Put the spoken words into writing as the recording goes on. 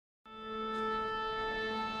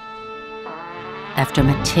After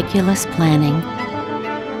meticulous planning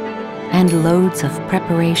and loads of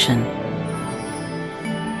preparation,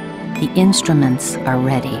 the instruments are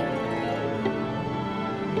ready.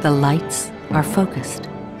 The lights are focused.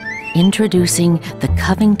 Introducing the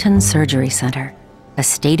Covington Surgery Center, a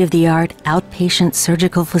state-of-the-art outpatient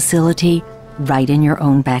surgical facility right in your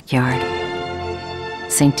own backyard.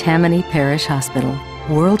 St. Tammany Parish Hospital,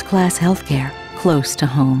 world-class healthcare close to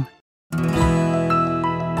home.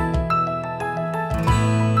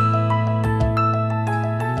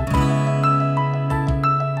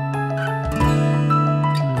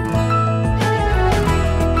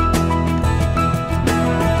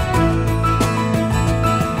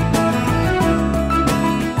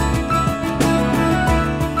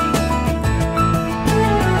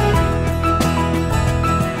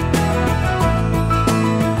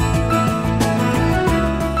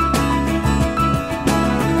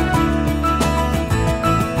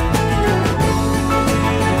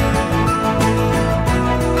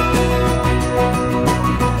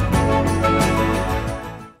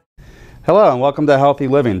 Hello and welcome to Healthy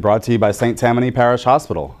Living, brought to you by St. Tammany Parish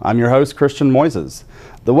Hospital. I'm your host, Christian Moises.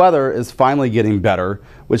 The weather is finally getting better,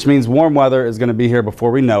 which means warm weather is going to be here before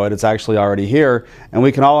we know it. It's actually already here, and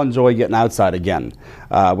we can all enjoy getting outside again.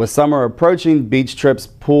 With summer approaching, beach trips,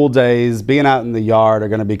 pool days, being out in the yard are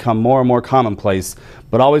going to become more and more commonplace,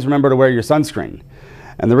 but always remember to wear your sunscreen.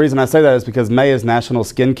 And the reason I say that is because May is National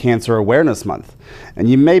Skin Cancer Awareness Month. And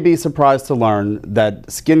you may be surprised to learn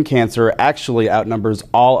that skin cancer actually outnumbers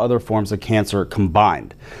all other forms of cancer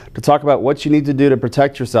combined. To talk about what you need to do to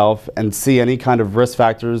protect yourself and see any kind of risk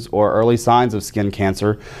factors or early signs of skin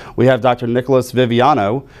cancer, we have Dr. Nicholas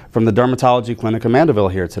Viviano from the Dermatology Clinic of Mandeville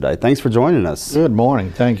here today. Thanks for joining us. Good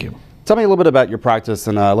morning. Thank you. Tell me a little bit about your practice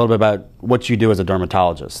and a little bit about what you do as a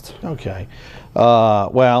dermatologist. Okay.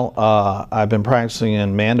 I've been practicing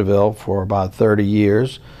in Mandeville for about 30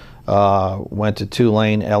 years. Went to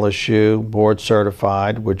Tulane, LSU, board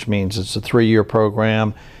certified, which means it's a 3-year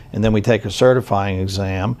program, and then we take a certifying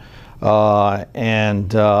exam. What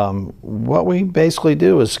we basically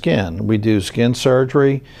do is skin. We do skin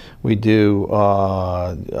surgery, we do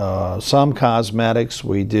some cosmetics,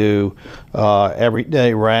 we do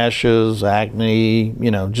everyday rashes, acne,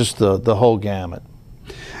 just the whole gamut.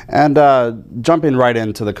 And jumping right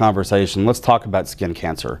into the conversation, let's talk about skin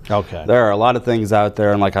cancer. Okay. There are a lot of things out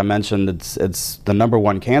there, and like I mentioned, it's the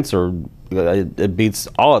 #1 cancer. It beats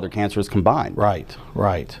all other cancers combined. Right,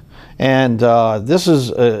 right. And this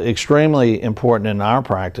is extremely important in our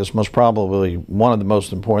practice, most probably one of the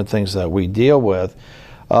most important things that we deal with.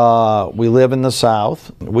 We live in the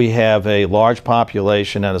South. We have a large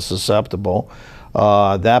population that is susceptible.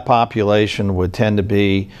 That population would tend to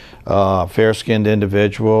be fair-skinned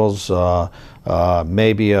individuals,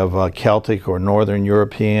 maybe of Celtic or Northern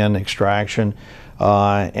European extraction,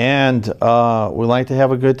 and we like to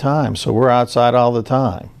have a good time, so we're outside all the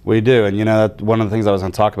time. We do, and that's one of the things I was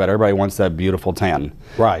going to talk about. Everybody wants that beautiful tan.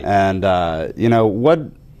 Right. And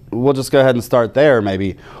we'll just go ahead and start there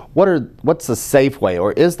maybe. What's a safe way,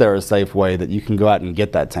 or is there a safe way that you can go out and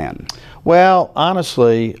get that tan? Well,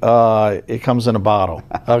 honestly, it comes in a bottle,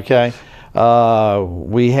 okay?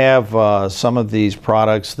 We have some of these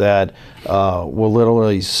products that will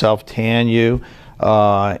literally self-tan you,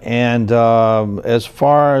 and as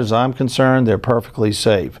far as I'm concerned, they're perfectly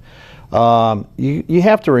safe. You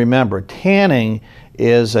have to remember, tanning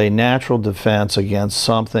is a natural defense against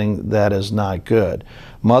something that is not good.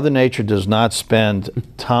 Mother Nature does not spend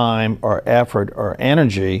time or effort or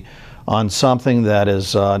energy on something that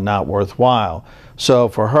is not worthwhile. So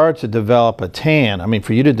for her to develop a tan,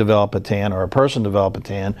 for you to develop a tan or a person to develop a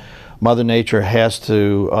tan, Mother Nature has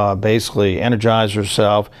to basically energize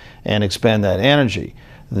herself and expend that energy.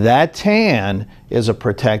 That tan is a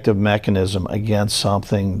protective mechanism against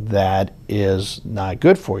something that is not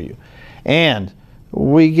good for you. And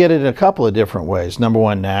we get it in a couple of different ways. Number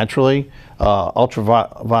one, naturally,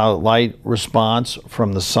 ultraviolet light response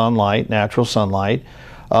from the sunlight, natural sunlight,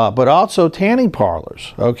 but also tanning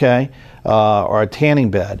parlors, okay, or a tanning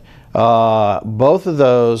bed. Both of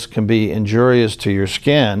those can be injurious to your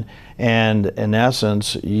skin, and in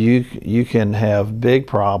essence, you can have big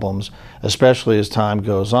problems, especially as time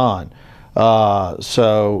goes on. There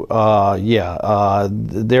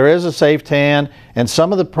is a safe tan, and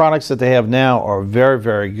some of the products that they have now are very,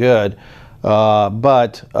 very good.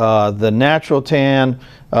 But the natural tan,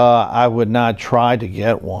 I would not try to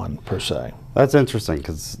get one per se. That's interesting,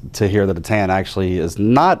 because to hear that a tan actually is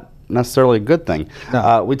not necessarily a good thing.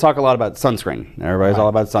 No. We talk a lot about sunscreen. Everybody's all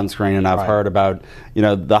about sunscreen, and I've heard about, you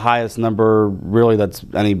know, the highest number really that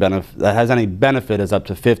has any benefit is up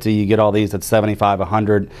to 50. You get all these at 75,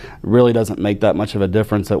 100. Really doesn't make that much of a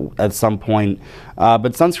difference at some point.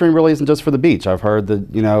 But sunscreen really isn't just for the beach. I've heard that,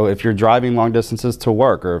 you know, if you're driving long distances to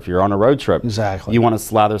work or if you're on a road trip, exactly, you want to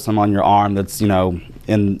slather some on your arm that's, you know,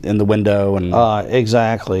 in the window. And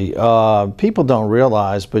exactly. People don't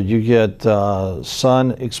realize, but you get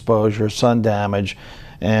sun exposure, sun damage,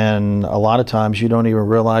 and a lot of times you don't even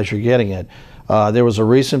realize you're getting it. There was a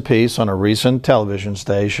recent piece on a recent television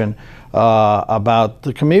station about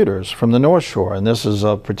the commuters from the North Shore, and this is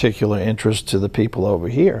of particular interest to the people over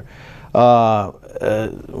here.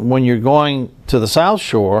 When you're going to the South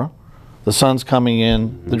Shore, the sun's coming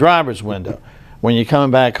in the driver's window. When you're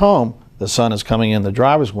coming back home, the sun is coming in the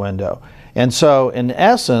driver's window. And so, in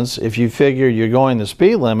essence, if you figure you're going the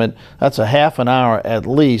speed limit, that's a half an hour at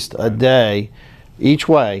least a day each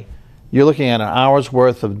way. You're looking at an hour's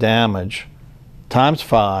worth of damage times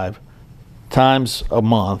 5, times a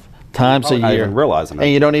month, times a year. Not even realizing it.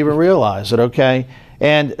 And you don't even realize it, okay?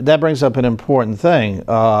 And that brings up an important thing.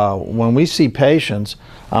 When we see patients,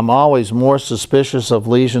 I'm always more suspicious of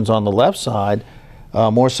lesions on the left side,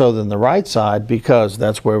 more so than the right side, because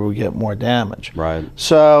that's where we get more damage. Right.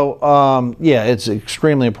 So, yeah, it's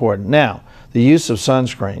extremely important. Now, the use of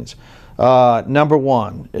sunscreens. Number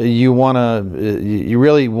one, you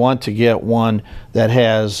really want to get one that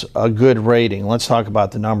has a good rating. Let's talk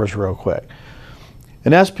about the numbers real quick.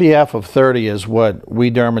 An SPF of 30 is what we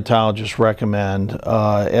dermatologists recommend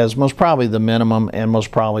as most probably the minimum and most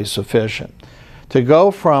probably sufficient. To go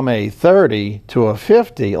from a 30 to a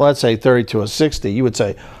 50, let's say 30 to a 60, you would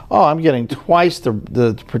say, oh, I'm getting twice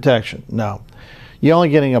the protection. No, you're only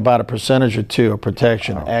getting about a percentage or two of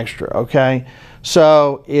protection extra, okay?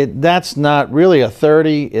 So that's not really a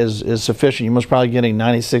 30 is sufficient. You're most probably getting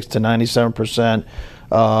 96 to 97%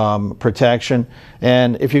 protection,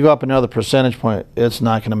 and if you go up another percentage point, it's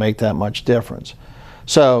not going to make that much difference.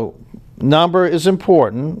 So number is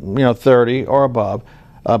important, you know, 30 or above,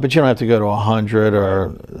 but you don't have to go to 100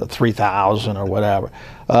 or 3,000 or whatever.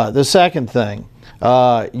 The second thing,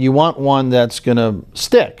 you want one that's going to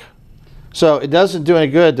stick. So it doesn't do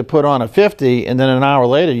any good to put on a 50 and then an hour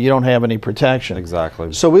later you don't have any protection.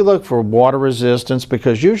 Exactly. So we look for water resistance,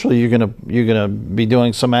 because usually you're gonna be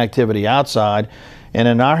doing some activity outside, and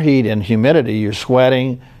in our heat and humidity, you're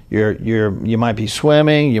sweating, you might be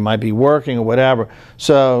swimming, you might be working or whatever.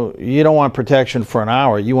 So you don't want protection for an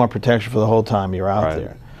hour. You want protection for the whole time you're out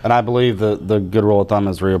there. And I believe the good rule of thumb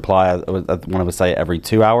is reapply, one of us say every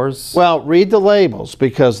 2 hours? Well, read the labels,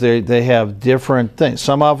 because they have different things.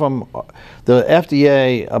 Some of them, the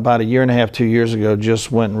FDA about 1.5 years, 2 years ago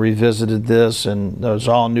just went and revisited this, and there's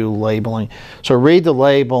all new labeling. So read the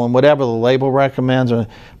label and whatever the label recommends.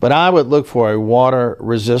 But I would look for a water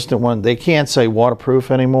resistant one. They can't say waterproof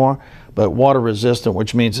anymore, but water resistant,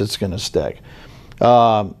 which means it's going to stick.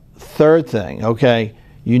 Third thing, okay,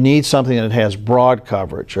 you need something that has broad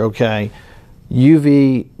coverage, okay?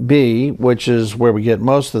 UVB, which is where we get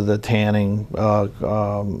most of the tanning the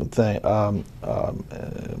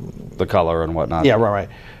color and whatnot. Yeah, right.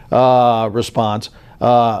 Response.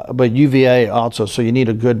 But UVA also, so you need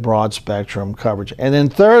a good broad spectrum coverage. And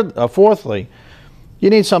then fourthly,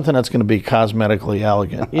 you need something that's going to be cosmetically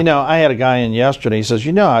elegant. You know, I had a guy in yesterday, he says,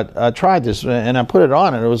 you know, I tried this and I put it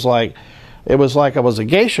on and it was like I was a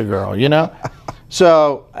geisha girl, you know?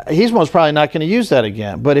 So he's most probably not going to use that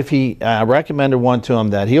again. But if he recommended one to him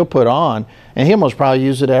that he'll put on, and he'll most probably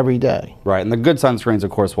use it every day. Right, and the good sunscreens,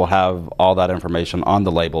 of course, will have all that information on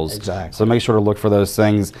the labels. Exactly. So make sure to look for those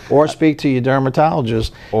things. Or speak to your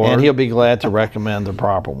dermatologist, and he'll be glad to recommend the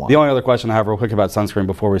proper one. The only other question I have real quick about sunscreen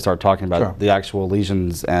before we start talking about the actual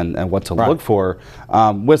lesions and what to look for.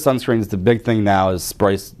 With sunscreens, the big thing now is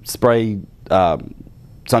spray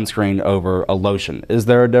sunscreen over a lotion. Is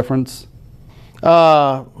there a difference?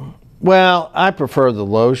 Well, I prefer the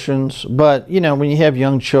lotions, but you know, when you have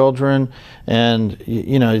young children and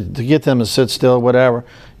you know, to get them to sit still, whatever,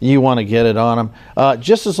 you want to get it on them.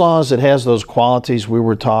 Just as long as it has those qualities we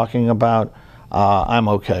were talking about, I'm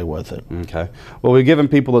okay with it. Okay. Well, we've given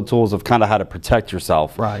people the tools of kind of how to protect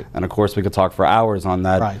yourself. Right. And of course, we could talk for hours on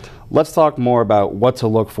that. Right. Let's talk more about what to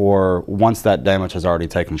look for once that damage has already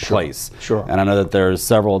taken place. Sure. And I know that there's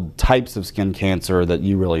several types of skin cancer that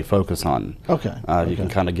you really focus on. Okay. You can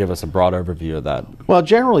kind of give us a broad overview of that. Well,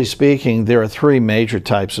 generally speaking, there are 3 major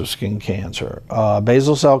types of skin cancer.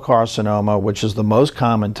 Basal cell carcinoma, which is the most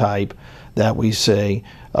common type that we see.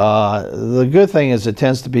 The good thing is it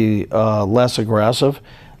tends to be less aggressive.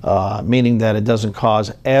 meaning that it doesn't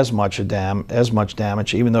cause as much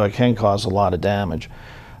damage, even though it can cause a lot of damage.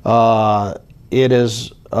 It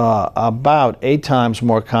is about 8 times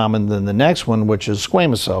more common than the next one, which is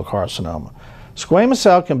squamous cell carcinoma. Squamous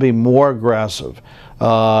cell can be more aggressive.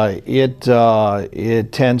 It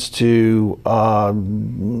tends to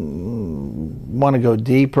want to go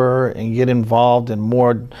deeper and get involved in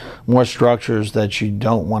more structures that you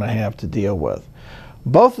don't want to have to deal with.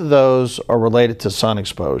 Both of those are related to sun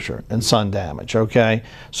exposure and sun damage, okay?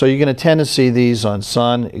 So you're going to tend to see these on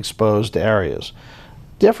sun-exposed areas.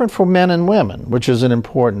 Different for men and women, which is an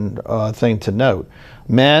important thing to note.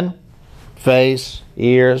 Men, face,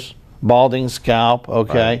 ears, balding scalp,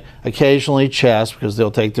 okay? Right. Occasionally chest, because they'll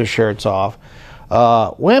take their shirts off.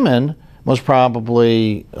 Women, most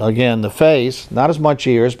probably, again, the face, not as much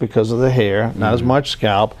ears because of the hair, not as much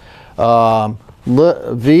scalp.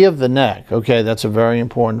 V of the neck, okay, that's a very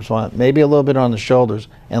important one. Maybe a little bit on the shoulders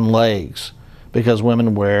and legs, because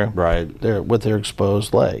women wear with their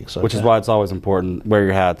exposed legs. Okay? Which is why it's always important, wear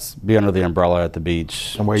your hats, be under the umbrella at the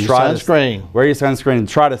beach. And wear your sunscreen. Wear your sunscreen and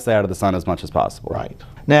try to stay out of the sun as much as possible. Right.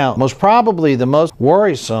 Now, most probably the most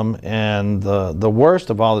worrisome and the worst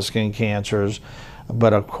of all the skin cancers,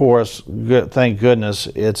 but of course, thank goodness,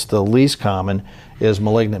 it's the least common, is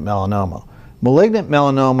malignant melanoma. Malignant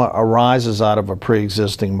melanoma arises out of a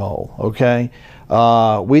pre-existing mole, okay?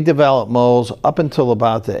 We develop moles up until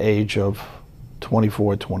about the age of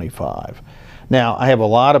 24, 25. Now, I have a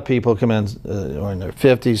lot of people come in in their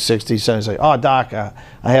 50s, 60s, 70s, say, oh, doc, I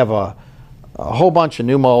have a whole bunch of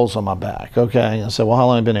new moles on my back, okay? I said, well, how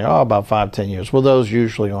long have you been here? Oh, about 5, 10 years. Well, those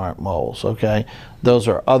usually aren't moles, okay? Those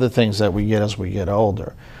are other things that we get as we get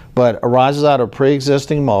older. But arises out of a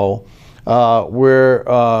pre-existing mole, where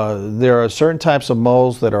there are certain types of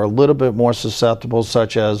moles that are a little bit more susceptible,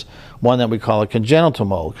 such as one that we call a congenital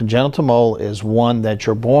mole. Congenital mole is one that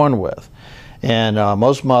you're born with. And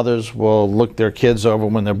most mothers will look their kids over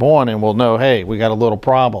when they're born and will know, hey, we got a little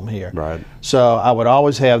problem here. Right. So I would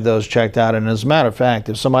always have those checked out. And as a matter of fact,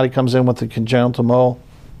 if somebody comes in with a congenital mole,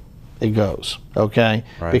 it goes, okay?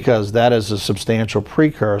 Right. Because that is a substantial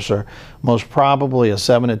precursor, most probably a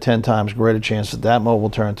 7 to 10 times greater chance that that mole will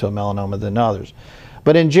turn to a melanoma than others.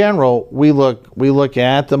 But in general, we look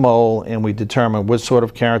at the mole and we determine what sort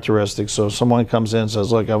of characteristics. So if someone comes in and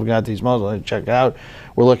says, look, I've got these moles, let me check out.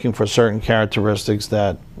 We're looking for certain characteristics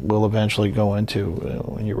that we'll eventually go into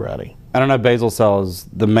when you're ready. I don't know, basal cell is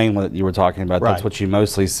the main one that you were talking about. Right. That's what you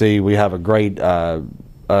mostly see. We have a great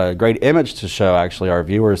image to show actually our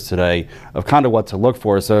viewers today of kind of what to look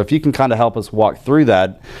for. So if you can kind of help us walk through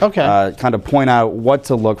that, okay. Kind of point out what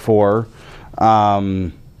to look for.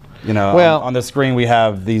 You know, well, on the screen we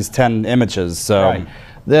have these 10 images. So right.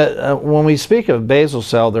 When we speak of basal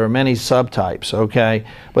cell, there are many subtypes, okay?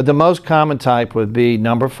 But the most common type would be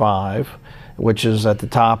number 5, which is at the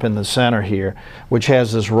top in the center here, which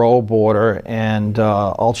has this roll border and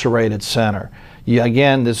ulcerated center.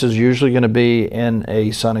 Again, this is usually going to be in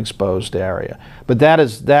a sun-exposed area. But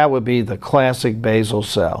that would be the classic basal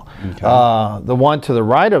cell. Okay. The one to the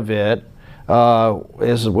right of it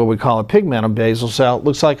is what we call a pigmented basal cell. It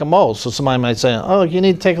looks like a mole. So somebody might say, oh, you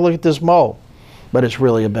need to take a look at this mole. But it's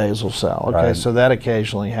really a basal cell. Okay, right. So that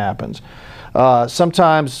occasionally happens.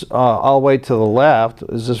 Sometimes all the way to the left,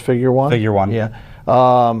 is this figure 1? Figure 1. Yeah.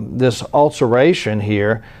 This ulceration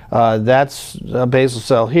here, that's a basal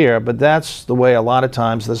cell here, but that's the way a lot of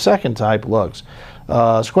times the second type looks.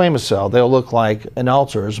 Squamous cell, they'll look like an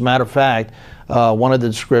ulcer. As a matter of fact, one of the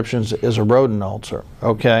descriptions is a rodent ulcer,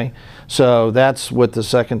 okay? So that's what the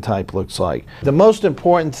second type looks like. The most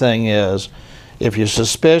important thing is, if you're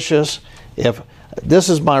suspicious, this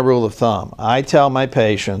is my rule of thumb. I tell my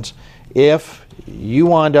patients, if you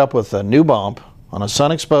wind up with a new bump on a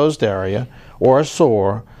sun-exposed area or a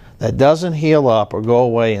sore that doesn't heal up or go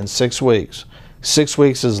away in 6 weeks, 6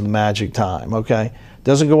 weeks is the magic time, okay?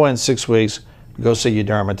 Doesn't go away in 6 weeks, go see your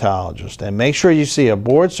dermatologist. And make sure you see a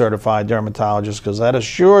board-certified dermatologist, because that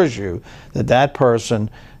assures you that that person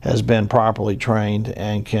has been properly trained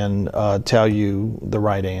and can tell you the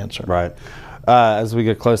right answer. Right. As we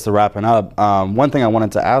get close to wrapping up, one thing I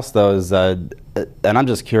wanted to ask though is, and I'm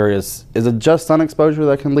just curious, is it just sun exposure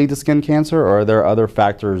that can lead to skin cancer, or are there other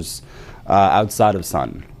factors outside of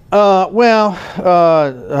sun? Most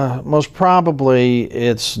probably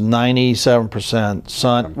it's 97%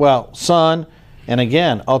 sun. Well, sun, and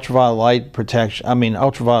again, ultraviolet light protection,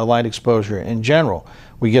 ultraviolet light exposure in general.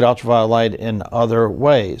 We get ultraviolet light in other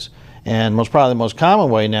ways. And probably the most common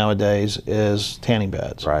way nowadays is tanning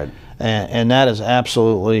beds. Right. And that is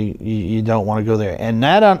absolutely, you don't want to go there. And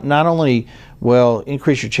that not only will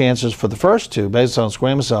increase your chances for the first two based on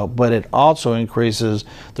squamous cell, but it also increases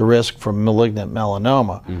the risk for malignant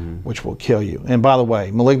melanoma, which will kill you. And by the way,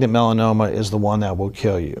 malignant melanoma is the one that will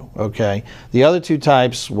kill you, okay? The other two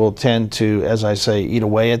types will tend to, as I say, eat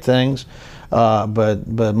away at things. But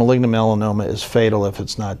malignant melanoma is fatal if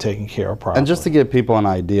it's not taken care of properly. And just to give people an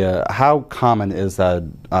idea, how common is that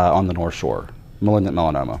on the North Shore, malignant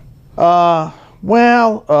melanoma?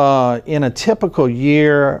 Well, in a typical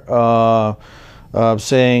year,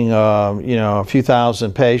 saying a few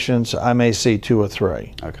thousand patients, I may see 2 or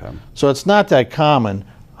 3. Okay. So it's not that common.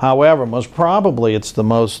 However, most probably it's the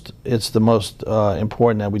most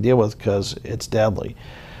important that we deal with because it's deadly.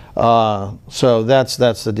 So that's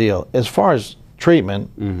the deal. As far as treatment,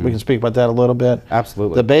 we can speak about that a little bit.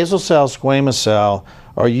 Absolutely. The basal cell, squamous cell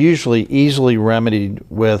are usually easily remedied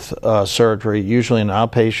with surgery, usually on an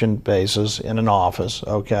outpatient basis in an office,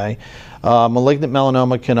 okay? Malignant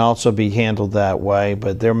melanoma can also be handled that way,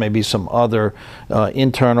 but there may be some other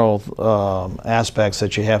internal aspects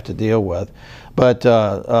that you have to deal with. But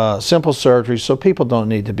simple surgery, so people don't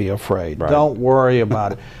need to be afraid. Right. Don't worry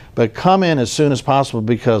about it. But come in as soon as possible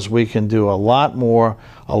because we can do a lot more,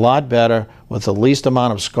 a lot better with the least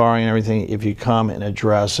amount of scarring and everything if you come and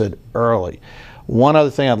address it early. One other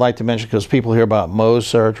thing I'd like to mention, because people hear about Mohs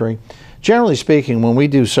surgery. Generally speaking, when we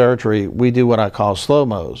do surgery, we do what I call slow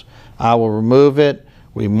Mohs. I will remove it,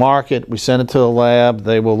 we mark it, we send it to the lab,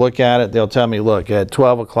 they will look at it, they'll tell me, look, at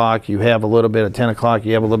 12 o'clock you have a little bit, at 10 o'clock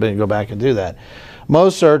you have a little bit, and go back and do that.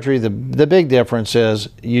 Mohs surgery, the big difference is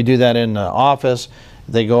you do that in the office,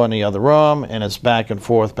 they go in the other room, and it's back and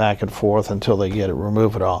forth until they get it,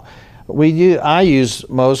 remove it all. I use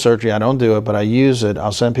Mohs surgery, I don't do it, but I use it,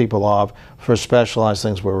 I'll send people off for specialized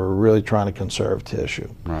things where we're really trying to conserve tissue.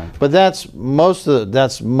 Right. But that's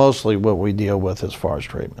mostly what we deal with as far as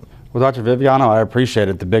treatment. Well, Dr. Viviano, I appreciate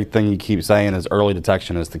it. The big thing you keep saying is early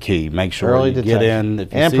detection is the key. Make sure you get in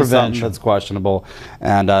if you see something that's questionable,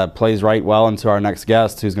 and plays right well into our next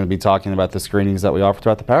guest who's going to be talking about the screenings that we offer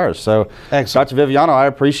throughout the parish. So, excellent. Dr. Viviano, I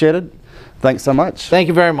appreciate it. Thanks so much. Thank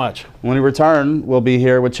you very much. When we return, we'll be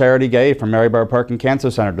here with Charity Gay from Mary Bird Perkin Cancer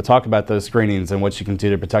Center to talk about those screenings and what you can do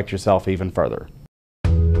to protect yourself even further.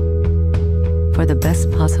 For the best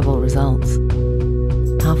possible results,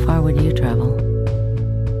 how far would you travel?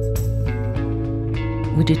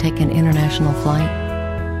 Would you take an international flight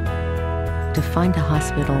to find a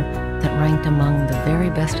hospital that ranked among the very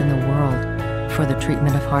best in the world for the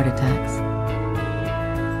treatment of heart attacks?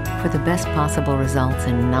 For the best possible results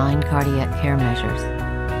in 9 cardiac care measures,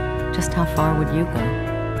 just how far would you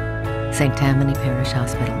go? St. Tammany Parish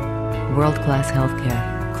Hospital, world-class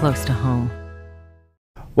healthcare, close to home.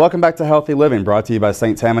 Welcome back to Healthy Living, brought to you by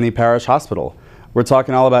St. Tammany Parish Hospital. We're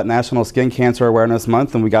talking all about National Skin Cancer Awareness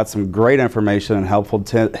Month, and we got some great information and helpful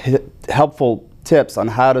tips on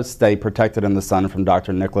how to stay protected in the sun from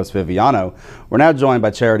Dr. Nicholas Viviano. We're now joined by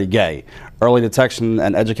Charity Gay, Early Detection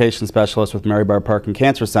and Education Specialist with Mary Bird Perkin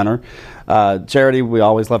Cancer Center. Charity, we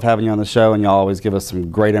always love having you on the show, and you always give us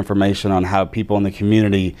some great information on how people in the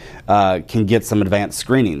community can get some advanced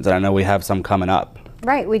screenings, and I know we have some coming up.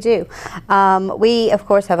 Right, we do. We, of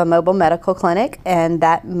course, have a mobile medical clinic, and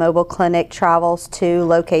that mobile clinic travels to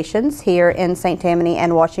locations here in St. Tammany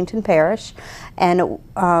and Washington Parish. And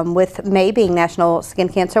with May being National Skin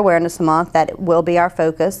Cancer Awareness Month, that will be our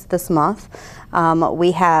focus this month.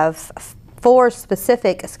 We have 4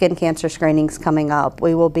 specific skin cancer screenings coming up.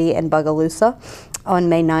 We will be in Bogalusa on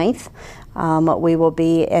May 9th. We will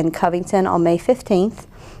be in Covington on May 15th.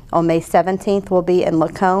 On May 17th, we'll be in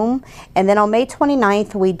Lacombe. And then on May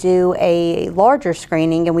 29th, we do a larger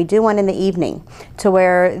screening, and we do one in the evening to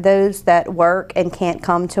where those that work and can't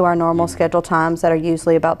come to our normal schedule times that are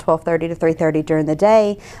usually about 12:30 to 3:30 during the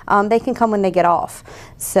day, they can come when they get off.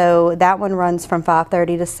 So that one runs from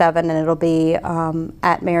 5:30 to 7, and it'll be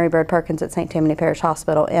at Mary Bird Perkins at St. Tammany Parish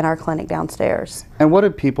Hospital in our clinic downstairs. And what do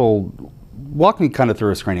people... Walk me kind of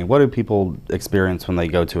through a screening. What do people experience when they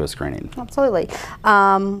go to a screening? Absolutely.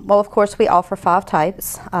 Well, of course, we offer 5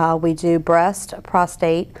 types. We do breast,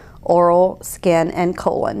 prostate, oral, skin, and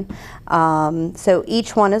colon. So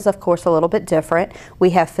each one is, of course, a little bit different.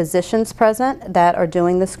 We have physicians present that are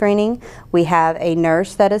doing the screening. We have a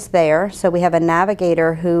nurse that is there. So we have a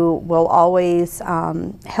navigator who will always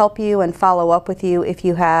help you and follow up with you if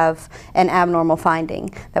you have an abnormal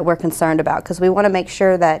finding that we're concerned about, because we want to make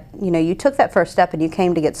sure that you took that first step and you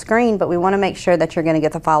came to get screened, but we want to make sure that you're going to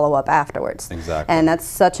get the follow-up afterwards. Exactly. And that's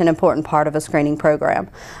such an important part of a screening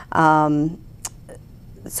program.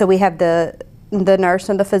 So we have the the nurse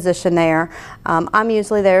and the physician there. I'm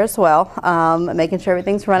usually there as well, making sure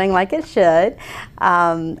everything's running like it should.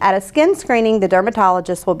 At a skin screening, the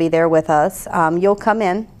dermatologist will be there with us. You'll come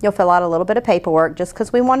in, you'll fill out a little bit of paperwork just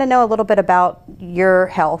because we want to know a little bit about your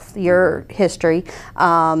health, your history.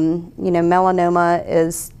 You know, melanoma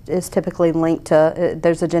is typically linked to,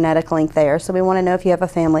 there's a genetic link there, so we want to know if you have a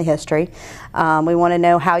family history. We want to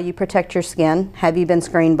know how you protect your skin. Have you been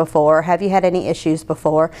screened before? Have you had any issues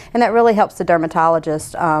before? And that really helps the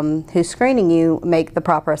dermatologist who's screening you make the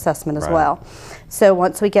proper assessment as well. So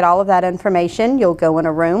once we get all of that information, you'll go in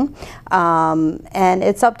a room, and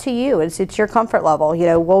it's up to you. It's your comfort level. You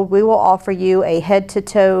know, we will offer you a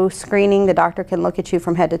head-to-toe screening. The doctor can look at you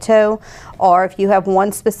from head to toe, or if you have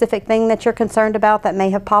one specific thing that you're concerned about that may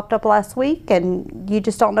have popped up last week and you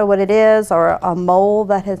just don't know what it is, or a mole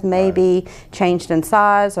that has maybe changed in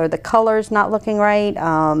size, or the color's not looking right.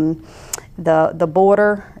 The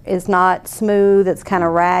border is not smooth, it's kind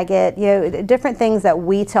of ragged, you know, different things that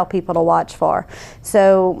we tell people to watch for.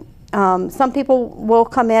 So some people will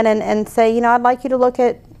come in and say, you know, I'd like you to look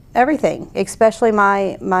at everything, especially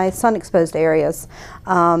my sun exposed areas,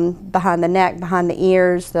 behind the neck, behind the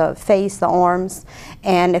ears, the face, the arms.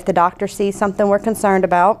 And if the doctor sees something we're concerned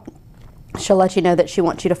about, she'll let you know that she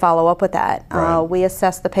wants you to follow up with that. We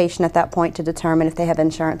assess the patient at that point to determine if they have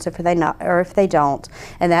insurance, if they not, or if they don't,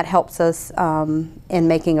 and that helps us in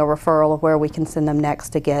making a referral of where we can send them next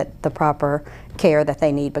to get the proper care that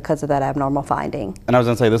they need because of that abnormal finding. And I was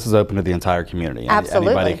going to say, this is open to the entire community.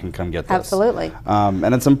 Absolutely. Anybody can come get this. Absolutely.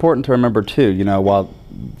 And it's important to remember too, you know, while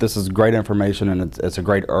this is great information and it's a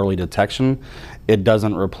great early detection, it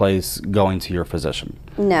doesn't replace going to your physician.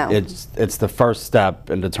 No. It's the first step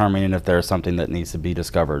in determining if there's something that needs to be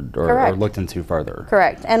discovered or looked into further.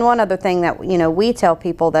 Correct. And one other thing that, you know, we tell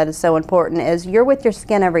people that is so important is you're with your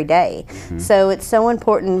skin every day. So it's so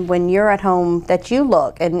important when you're at home that you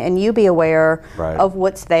look and you be aware of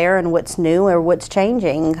what's there and what's new or what's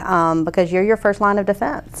changing, because you're your first line of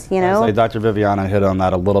defense, you know. Say Dr. Viviana hit on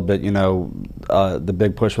that a little bit, you know, the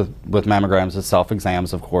big push with mammograms is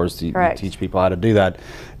self-exams, of course. You teach people how to do that.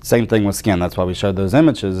 Same thing with skin. That's why we showed those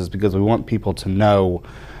images, is because we want people to know,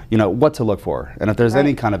 you know, what to look for. And if there's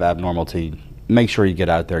any kind of abnormality, make sure you get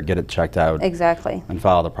out there, get it checked out. Exactly. And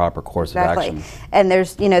follow the proper course of action. And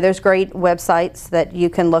there's, you know, there's great websites that you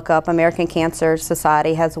can look up. American Cancer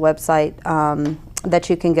Society has a website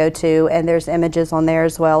that you can go to, and there's images on there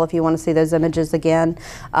as well if you want to see those images again.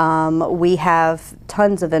 We have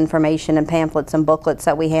tons of information and pamphlets and booklets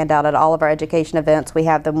that we hand out at all of our education events. We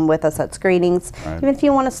have them with us at screenings. Even if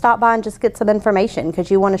you want to stop by and just get some information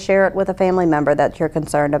because you want to share it with a family member that you're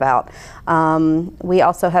concerned about. We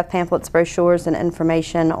also have pamphlets, brochures, and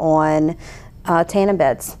information on tanning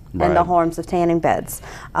beds and the harms of tanning beds.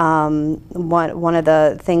 One of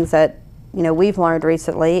the things that, you know, we've learned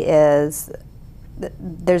recently is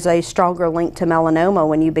there's a stronger link to melanoma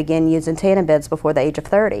when you begin using tanning beds before the age of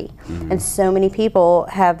 30. And so many people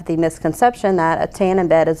have the misconception that a tanning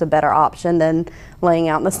bed is a better option than laying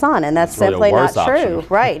out in the sun, and that's simply not true.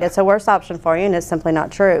 Right, it's a worse option for you, and it's simply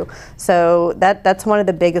not true. So that's one of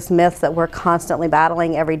the biggest myths that we're constantly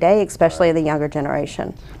battling every day, especially in the younger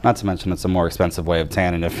generation. Not to mention it's a more expensive way of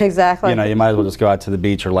tanning. If, exactly. You know, you might as well just go out to the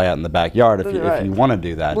beach or lay out in the backyard if you want to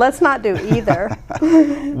do that. Let's not do either.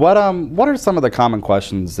 What are some of the common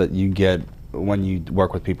questions that you get when you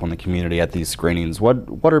work with people in the community at these screenings?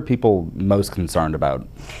 What are people most concerned about?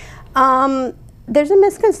 There's a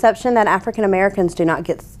misconception that African Americans do not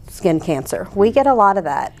get skin cancer. We get a lot of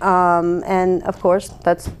that, and of course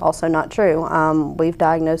that's also not true. We've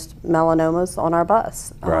diagnosed melanomas on our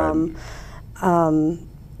bus.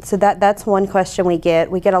 So that's one question we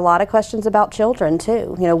get. We get a lot of questions about children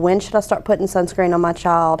too. You know, when should I start putting sunscreen on my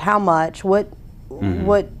child? How much? What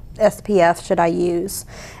SPF should I use?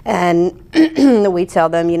 And we tell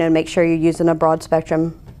them, you know, make sure you're using a broad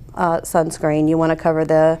spectrum sunscreen. You want to cover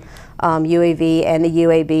the UAV and the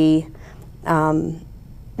UVA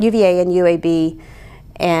and UAB,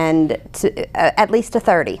 and at least a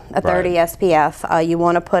 30 SPF. You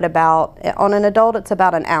want to put about, on an adult it's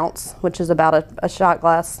about an ounce, which is about a shot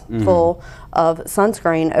glass full of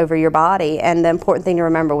sunscreen over your body. And the important thing to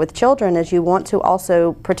remember with children is you want to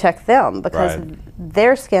also protect them because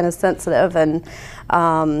their skin is sensitive, and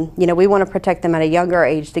you know, we want to protect them at a younger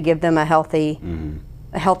age to give them a healthy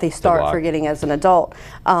start for getting as an adult.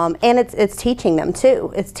 And it's teaching them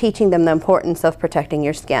too. It's teaching them the importance of protecting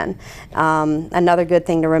your skin. Another good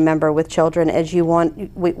thing to remember with children is you want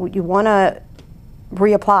to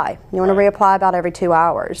reapply. You want to reapply about every 2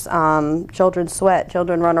 hours. Children sweat,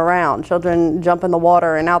 children run around, children jump in the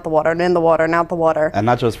water and out the water and in the water and out the water. And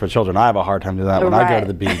not just for children. I have a hard time doing that when I go to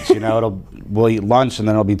the beach. You know, it'll we'll eat lunch and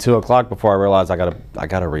then it'll be 2 o'clock before I realize I gotta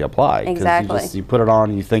reapply. 'Cause Exactly. You put it on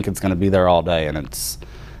and you think it's going to be there all day, and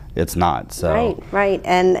it's not. So Right.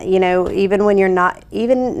 And even when you're not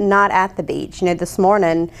at the beach, this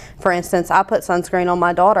morning, for instance, I put sunscreen on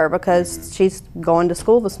my daughter because she's going to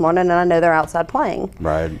school this morning, and I know they're outside playing.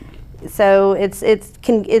 Right. So it's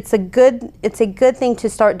a good thing to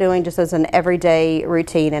start doing just as an everyday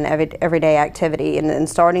routine and everyday activity, and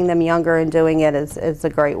starting them younger and doing it is a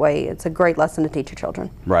great way. It's a great lesson to teach your children.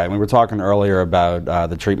 Right. We were talking earlier about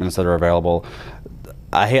the treatments that are available.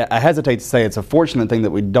 I hesitate to say it's a fortunate thing that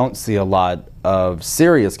we don't see a lot of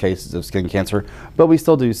serious cases of skin cancer, but we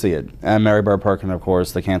still do see it. And Mary Bird Perkin, of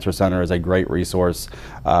course, the Cancer Center is a great resource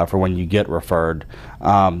for when you get referred.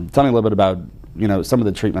 Tell me a little bit about some of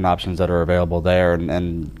the treatment options that are available there,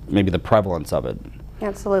 and maybe the prevalence of it.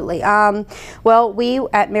 Absolutely. Well, we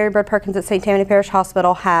at Mary Bird Perkins at St. Tammany Parish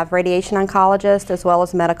Hospital have radiation oncologists as well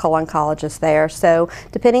as medical oncologists there. So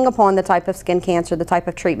depending upon the type of skin cancer, the type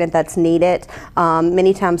of treatment that's needed,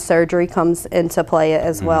 many times surgery comes into play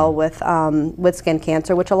as well with skin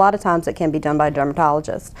cancer, which a lot of times it can be done by a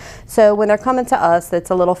dermatologist. So when they're coming to us, it's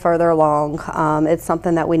a little further along. It's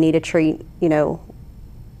something that we need to treat,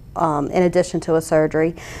 in addition to a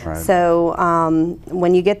surgery. Right. So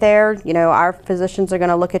when you get there, our physicians are going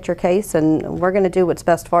to look at your case, and we're going to do what's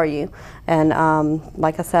best for you. And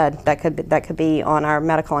like I said, that could be on our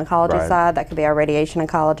medical oncology side, that could be our radiation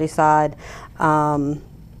oncology side.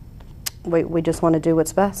 We just want to do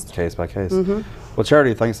what's best. Case by case. Well,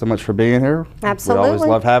 Charity, thanks so much for being here. Absolutely. We always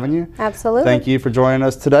love having you. Absolutely. Thank you for joining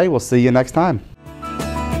us today. We'll see you next time.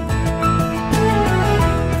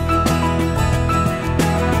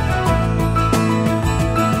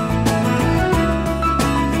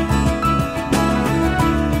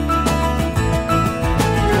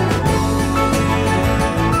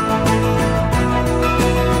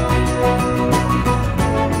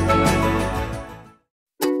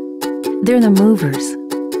 They're the movers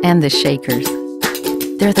and the shakers.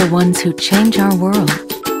 They're the ones who change our world.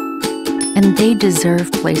 And they deserve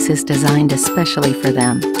places designed especially for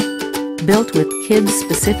them, built with kids'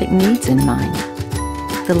 specific needs in mind.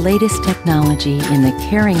 The latest technology in the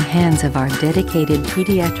caring hands of our dedicated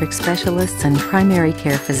pediatric specialists and primary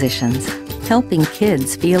care physicians, helping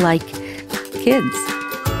kids feel like kids.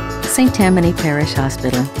 St. Tammany Parish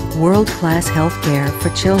Hospital, world-class health care for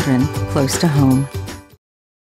children close to home.